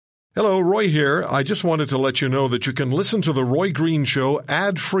Hello, Roy here. I just wanted to let you know that you can listen to The Roy Green Show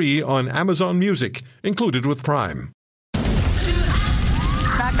ad-free on Amazon Music, included with Prime. Knock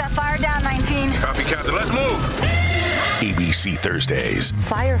that fire down, 19. Copy, Captain. Let's move. ABC Thursdays.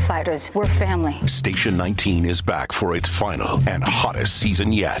 Firefighters, we're family. Station 19 is back for its final and hottest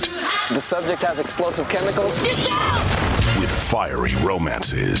season yet. The subject has explosive chemicals. Get down! With fiery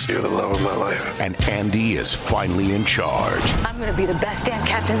romances. You're the love of my life. And Andy is finally in charge. I'm going to be the best damn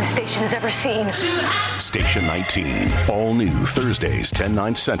captain the station has ever seen. Station 19. All new Thursdays,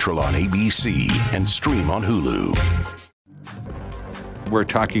 10/9 Central on ABC and stream on Hulu. We're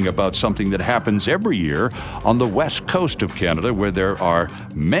talking about something that happens every year on the west coast of Canada, where there are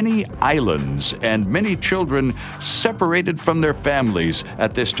many islands and many children separated from their families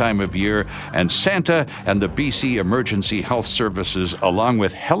at this time of year. And Santa and the BC Emergency Health Services, along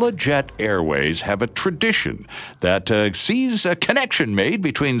with Helijet Airways, have a tradition that sees a connection made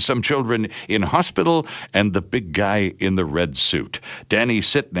between some children in hospital and the big guy in the red suit. Danny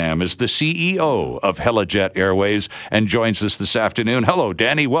Sitnam is the CEO of Helijet Airways and joins us this afternoon. Hello,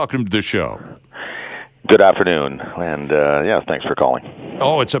 Danny. Welcome to the show. Good afternoon, and thanks for calling.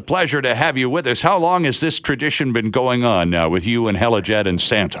 Oh, it's a pleasure to have you with us. How long has this tradition been going on now with you and Helijet and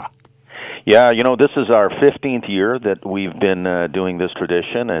Santa? Yeah, this is our 15th year that we've been doing this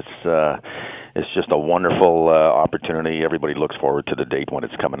tradition. It's just a wonderful opportunity. Everybody looks forward to the date when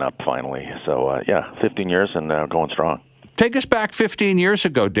it's coming up finally. So, 15 years and going strong. Take us back 15 years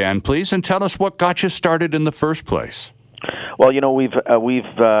ago, Dan, please, and tell us what got you started in the first place. Well, we've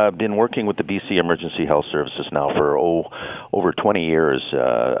been working with the BC Emergency Health Services now for over 20 years,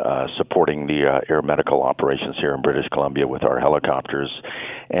 supporting the air medical operations here in British Columbia with our helicopters.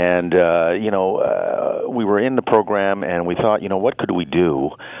 And we were in the program, and we thought, what could we do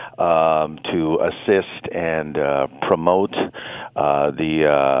to assist and promote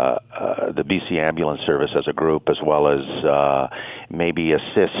the BC Ambulance Service as a group, as well as maybe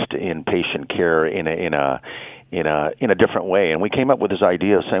assist in patient care in a different way. And we came up with this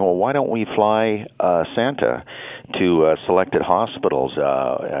idea of saying, well, why don't we fly Santa to selected hospitals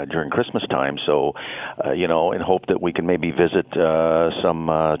during Christmas time? So, in hope that we can maybe visit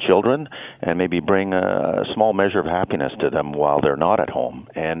some children and maybe bring a small measure of happiness to them while they're not at home.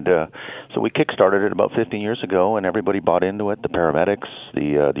 And so we kickstarted it about 15 years ago, and everybody bought into it, the paramedics,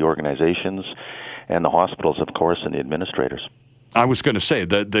 the organizations, and the hospitals, of course, and the administrators. I was going to say,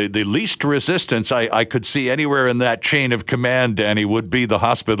 the least resistance I could see anywhere in that chain of command, Danny, would be the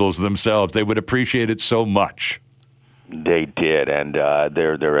hospitals themselves. They would appreciate it so much. They did, and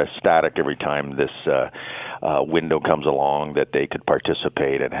they're ecstatic every time this window comes along that they could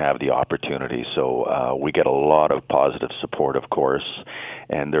participate and have the opportunity. So we get a lot of positive support, of course,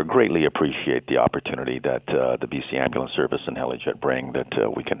 and they greatly appreciate the opportunity that the BC Ambulance Service and Helijet bring,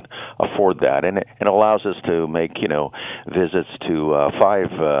 that we can afford that. And it allows us to make, visits to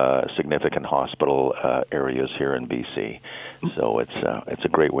 5 significant hospital areas here in BC. So it's a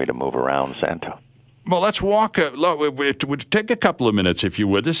great way to move around Santa. Well, let's walk. It would take a couple of minutes, if you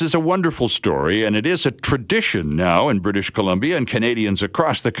would. This is a wonderful story, and it is a tradition now in British Columbia, and Canadians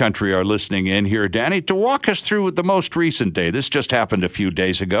across the country are listening in here, Danny, to walk us through the most recent day. This just happened a few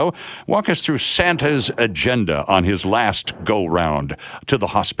days ago. Walk us through Santa's agenda on his last go-round to the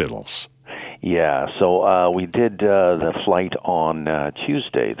hospitals. Yeah, so we did the flight on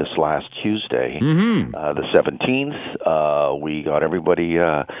Tuesday, this last Tuesday, the 17th. We got everybody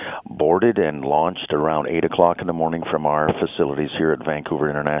boarded and launched around 8 o'clock in the morning from our facilities here at Vancouver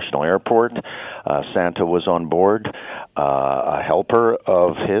International Airport. Santa was on board. A helper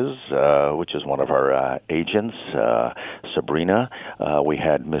of his, which is one of our agents, Sabrina. We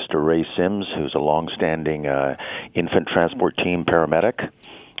had Mr. Ray Sims, who's a long-standing infant transport team paramedic,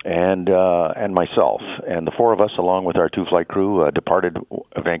 and myself. And the 4 of us, along with our 2 flight crew, departed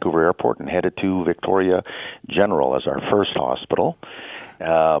Vancouver Airport and headed to Victoria General as our first hospital.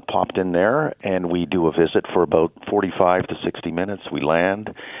 Popped in there, and we do a visit for about 45 to 60 minutes. We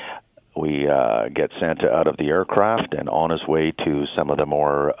land. We get Santa out of the aircraft and on his way to some of the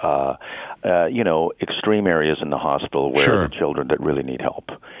more, extreme areas in the hospital where the children that really need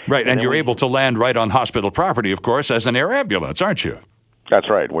help. Right, and you're able to land right on hospital property, of course, as an air ambulance, aren't you? That's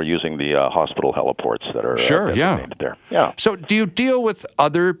right. We're using the hospital heliports that are designated there. Yeah. So do you deal with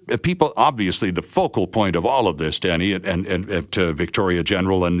other people? Obviously, the focal point of all of this, Danny, and at Victoria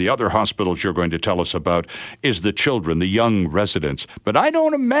General and the other hospitals you're going to tell us about is the children, the young residents. But I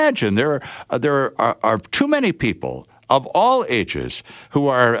don't imagine there are too many people of all ages who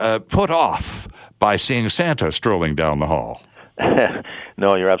are put off by seeing Santa strolling down the hall.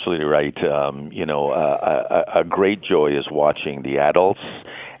 No, you're absolutely right. A great joy is watching the adults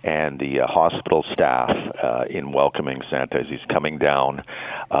and the hospital staff in welcoming Santa as he's coming down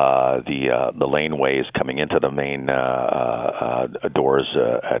the laneways coming into the main doors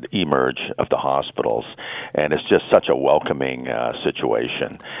at emerge of the hospitals. And it's just such a welcoming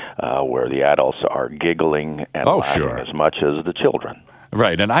situation where the adults are giggling and laughing as much as the children.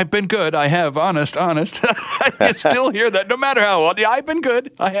 Right, and I've been good. I have, honest. I still hear that, no matter how old. Yeah, I've been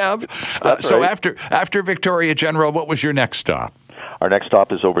good. I have. So right. After Victoria General, what was your next stop? Our next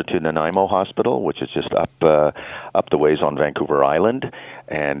stop is over to Nanaimo Hospital, which is just up the ways on Vancouver Island,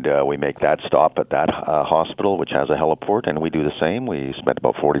 and we make that stop at that hospital, which has a heliport, and we do the same. We spent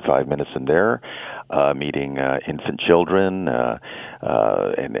about 45 minutes in there, meeting infant children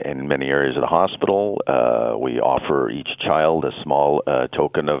in many areas of the hospital. We offer each child a small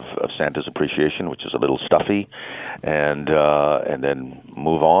token of Santa's appreciation, which is a little stuffy, and then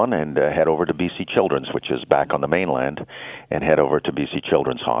move on and head over to BC Children's, which is back on the mainland, and head over to BC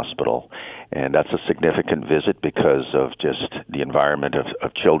Children's Hospital. And that's a significant visit because of just the environment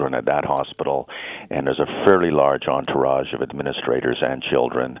of children at that hospital. And there's a fairly large entourage of administrators and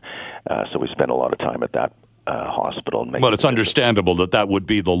children. So we spend a lot of time at that hospital. Well, it's understandable that would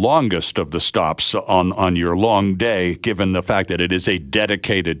be the longest of the stops on your long day, given the fact that it is a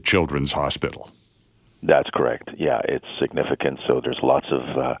dedicated children's hospital. That's correct. Yeah, it's significant. So there's lots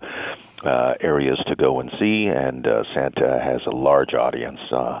of areas to go and see, and Santa has a large audience,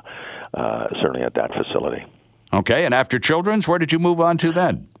 certainly at that facility. Okay, and after Children's, where did you move on to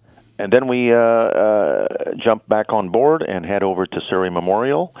then? And then we jump back on board and head over to Surrey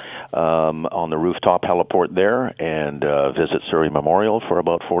Memorial on the rooftop heliport there, and visit Surrey Memorial for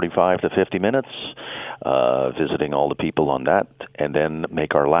about 45 to 50 minutes, visiting all the people on that, and then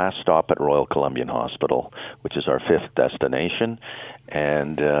make our last stop at Royal Columbian Hospital, which is our 5th destination,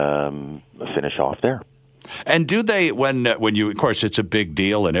 and finish off there. And do they, when you, of course, it's a big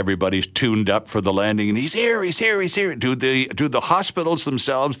deal and everybody's tuned up for the landing and he's here. Do the hospitals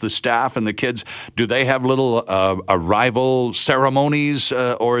themselves, the staff and the kids, do they have little arrival ceremonies,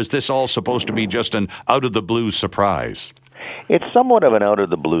 or is this all supposed to be just an out-of-the-blue surprise? It's somewhat of an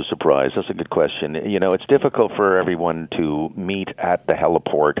out-of-the-blue surprise. That's a good question. You know, it's difficult for everyone to meet at the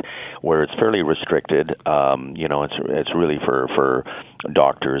heliport where it's fairly restricted. You know, it's really for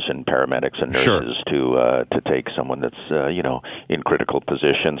doctors and paramedics and nurses to take someone that's, you know, in critical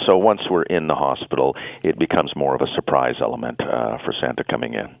position. So once we're in the hospital, it becomes more of a surprise element for Santa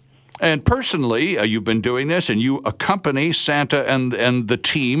coming in. And personally, you've been doing this, and you accompany Santa and the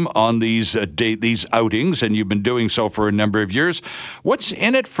team on these outings, and you've been doing so for a number of years. What's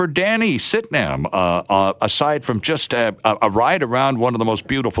in it for Danny Sitnam, aside from just a ride around one of the most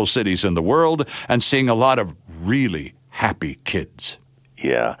beautiful cities in the world and seeing a lot of really happy kids?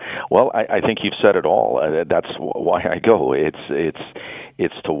 Yeah, well, I think you've said it all. That's why I go.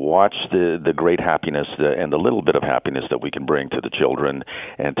 It's to watch the great happiness and the little bit of happiness that we can bring to the children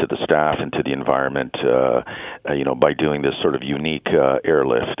and to the staff and to the environment, you know, by doing this sort of unique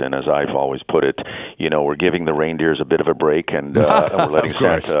airlift. And as I've always put it, you know, we're giving the reindeers a bit of a break, and we're letting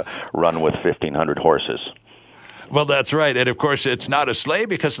Santa run with 1,500 horses. Well, that's right. And, of course, it's not a sleigh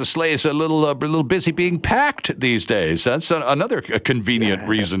because the sleigh is a little busy being packed these days. That's another convenient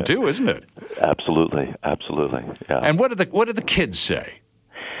reason, too, isn't it? Absolutely. Yeah. And what do the kids say?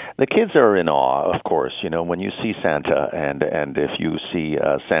 The kids are in awe, of course. You know, when you see Santa, and if you see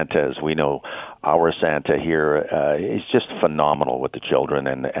Santa as we know our Santa here, he's just phenomenal with the children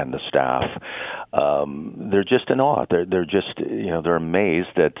and the staff. They're just in awe. They're just, you know, they're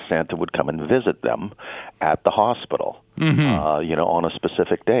amazed that Santa would come and visit them at the hospital, you know, on a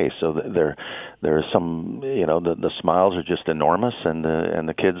specific day. So there's some, you know, the smiles are just enormous, and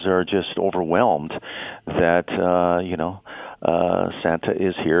the kids are just overwhelmed that, you know, Santa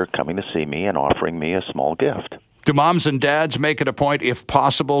is here coming to see me and offering me a small gift. Do moms and dads make it a point, if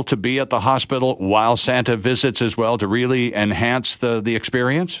possible, to be at the hospital while Santa visits as well to really enhance the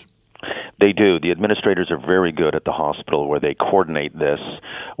experience? They do. The administrators are very good at the hospital where they coordinate this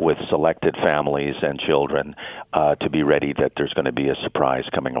with selected families and children to be ready that there's going to be a surprise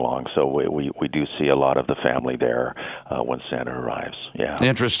coming along. So we do see a lot of the family there when Santa arrives. Yeah.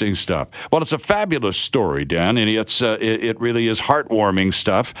 Interesting stuff. Well, it's a fabulous story, Dan, and it really is heartwarming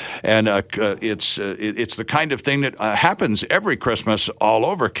stuff. And it's the kind of thing that happens every Christmas all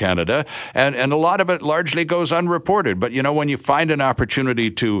over Canada, and a lot of it largely goes unreported. But, you know, when you find an opportunity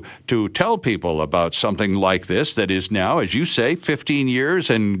to tell people about something like this that is now, as you say, 15 years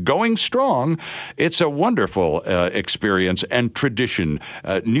been going strong. It's a wonderful experience and tradition,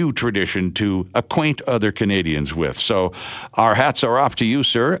 new tradition to acquaint other Canadians with. So our hats are off to you,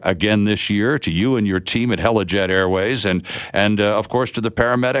 sir, again this year, to you and your team at Helijet Airways, and of course to the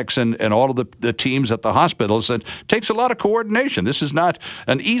paramedics and all of the teams at the hospitals. It takes a lot of coordination. This is not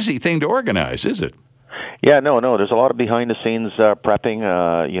an easy thing to organize, is it? Yeah, no. There's a lot of behind-the-scenes prepping,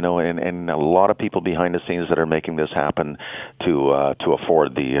 and a lot of people behind the scenes that are making this happen to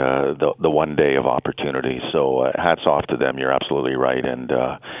afford the one day of opportunity. So hats off to them. You're absolutely right, and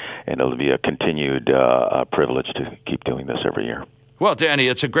it'll be a continued privilege to keep doing this every year. Well, Danny,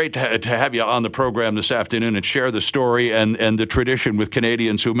 it's a great to have you on the program this afternoon and share the story and the tradition with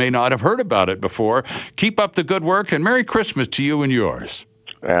Canadians who may not have heard about it before. Keep up the good work, and Merry Christmas to you and yours.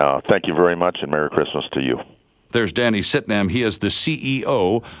 Thank you very much, and Merry Christmas to you. There's Danny Sitnam. He is the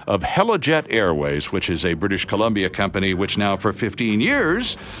CEO of Helijet Airways, which is a British Columbia company which now for 15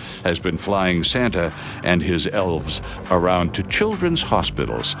 years has been flying Santa and his elves around to children's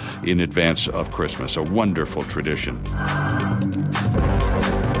hospitals in advance of Christmas. A wonderful tradition.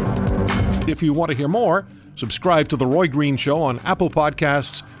 If you want to hear more, subscribe to The Roy Green Show on Apple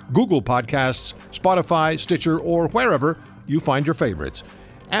Podcasts, Google Podcasts, Spotify, Stitcher, or wherever you find your favorites.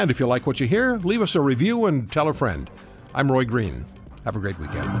 And if you like what you hear, leave us a review and tell a friend. I'm Roy Green. Have a great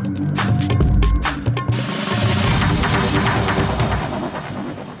weekend.